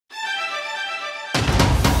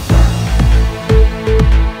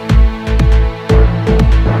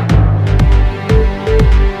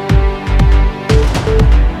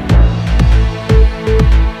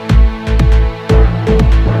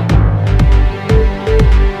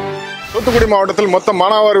தூத்துக்குடி மாவட்டத்தில் மொத்த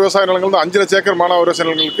மானாவாரி விவசாய நிலங்கள் வந்து 5 லட்சம் ஏக்கர் மானாவாரி விவசாய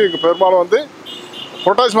நிலங்களுக்கு இங்கே பெரும்பாலும் வந்து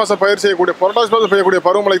புரட்டாசி மாதம் பெய்யக்கூடிய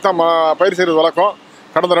பருவமழை தான் பயிர் செய்கிறது வழக்கம்.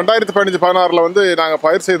 கடந்த 2015-16 வந்து நாங்கள்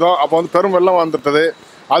பயிர் செய்தோம். அப்போ வந்து பெரும் வெள்ளம் வந்துட்டது.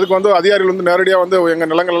 அதுக்கு வந்து அதிகாரிகள் வந்து நேரடியாக வந்து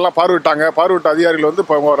எங்கள் நிலங்கள் எல்லாம் பார்வையிட்ட அதிகாரிகள் வந்து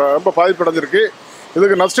இப்போ ரொம்ப பாதிப்பு அடைஞ்சிருக்கு.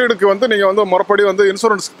 இதுக்கு நஷ்டஈடுக்கு வந்து நீங்கள் வந்து முறைப்படி வந்து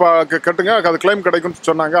இன்சூரன்ஸ் கட்டுங்க, அது கிளைம் கிடைக்கும்னு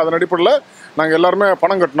சொன்னாங்க. அதன் அடிப்படையில் நாங்கள் எல்லாருமே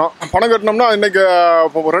பணம் கட்டினோம்னா இன்றைக்கி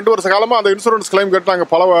 2 வருஷ காலமாக அந்த இன்சூரன்ஸ் கிளைம் கட்டி நாங்கள்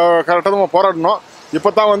பல கட்டமாக போராடினோம். இப்போ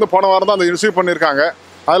தான் வந்து போன வாரம் தான் அந்த ரிசீவ் பண்ணியிருக்காங்க.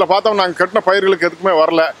 அதில் பார்த்தோம் நாங்கள் கட்டின பயிர்களுக்கு எதுக்குமே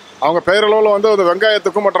வரல. அவங்க பெயரளவில் வந்து அது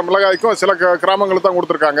வெங்காயத்துக்கும் மற்ற மிளகாய்க்கும் சில கிராமங்களுக்கு தான்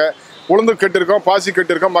கொடுத்துருக்காங்க. உளுந்து கட்டியிருக்கோம், பாசி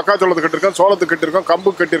கட்டியிருக்கோம், மக்காச்சோளத்துக்கு கட்டியிருக்கோம், சோளத்துக்கு கட்டியிருக்கோம்,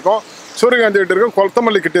 கம்பு கட்டியிருக்கோம், சூரியகாந்தி கட்டியிருக்கோம்,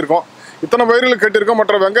 கொத்தமல்லி கட்டியிருக்கோம். இத்தனை பயிர்களுக்கு கட்டியிருக்கோம்.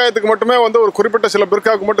 மற்ற வெங்காயத்துக்கு மட்டுமே வந்து ஒரு குறிப்பிட்ட சில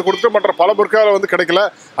பிற்காவுக்கு மட்டும் கொடுத்துட்டு மற்ற பல பிற்காவில் வந்து கிடைக்கல.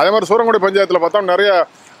 அதே மாதிரி சூரங்குடி பஞ்சாயத்தில் பார்த்தோம் நிறைய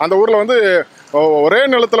அந்த ஊரில் வந்து ஒரே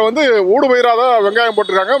நிலத்தில் வந்து ஊடு பயிராக தான் வெங்காயம்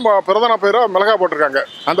போட்டிருக்காங்க, பிரதான பயிராக மிளகாய் போட்டிருக்காங்க.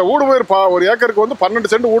 அந்த ஊடு பயிர் ஒரு ஏக்கருக்கு வந்து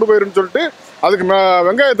 12 சென்ட் ஊடு பயிர்னு சொல்லிட்டு அதுக்கு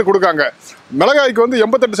வெங்காயத்துக்கு கொடுக்காங்க. மிளகாய்க்கு வந்து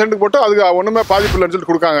 88 சென்ட்டுக்கு போட்டு அதுக்கு ஒன்றுமே பாதிப்பு இல்லைன்னு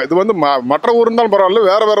சொல்லிட்டு கொடுக்காங்க. இது வந்து மற்ற ஊர் இருந்தாலும் பரவாயில்ல,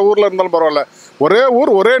 வேறு ஊரில் இருந்தாலும் பரவாயில்ல, ஒரே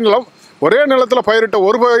ஊர் ஒரே நிலம் ஒரே நிலத்தில் பயிரிட்ட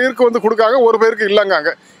ஒரு பயிருக்கு வந்து கொடுக்காங்க, ஒரு பயிருக்கு இல்லைங்காங்க.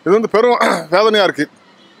 இது வந்து பெரும் வேதனையாக இருக்குது.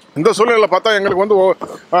 இந்த சூழ்நிலையில் பார்த்தா எங்களுக்கு வந்து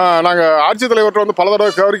நாங்கள் ஆட்சித்தலைவர்கிட்ட வந்து பல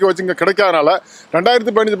தடவை கோரிக்கை வச்சு இங்கே கிடைக்காதனால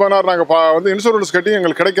 2015-16 நாங்கள் வந்து இன்சூரன்ஸ் கட்டி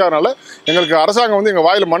எங்களுக்கு கிடைக்காதனால எங்களுக்கு அரசாங்கம் வந்து எங்கள்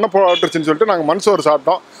வாயில் மண்ணை போட்டுருச்சுன்னு சொல்லிட்டு நாங்கள் மண் சோறு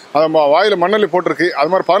சாப்பிட்டோம். அது வாயில் மண்ணள்ளி போட்டிருக்கு.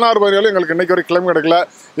 அது மாதிரி 16 பயிர்களும் எங்களுக்கு இன்றைக்கி வரைக்கும் கிளைம் கிடைக்கல.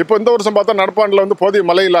 இப்போ இந்த வருஷம் பார்த்தா நடப்பாண்டில் வந்து போதிய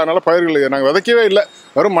மழை இல்லாதனால பயிர்கள் நாங்கள் விதைக்கவே இல்லை,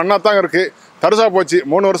 வெறும் மண்ணாக தான் இருக்குது. தரிசாக போச்சு.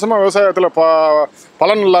 3 வருஷமாக விவசாயத்தில்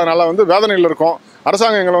பலன் இல்லாதனால வந்து வேதனையில் இருக்கும்.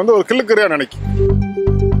 அரசாங்கம் எங்களை வந்து ஒரு கிள்ளுக்கறியாக நினைக்கும்.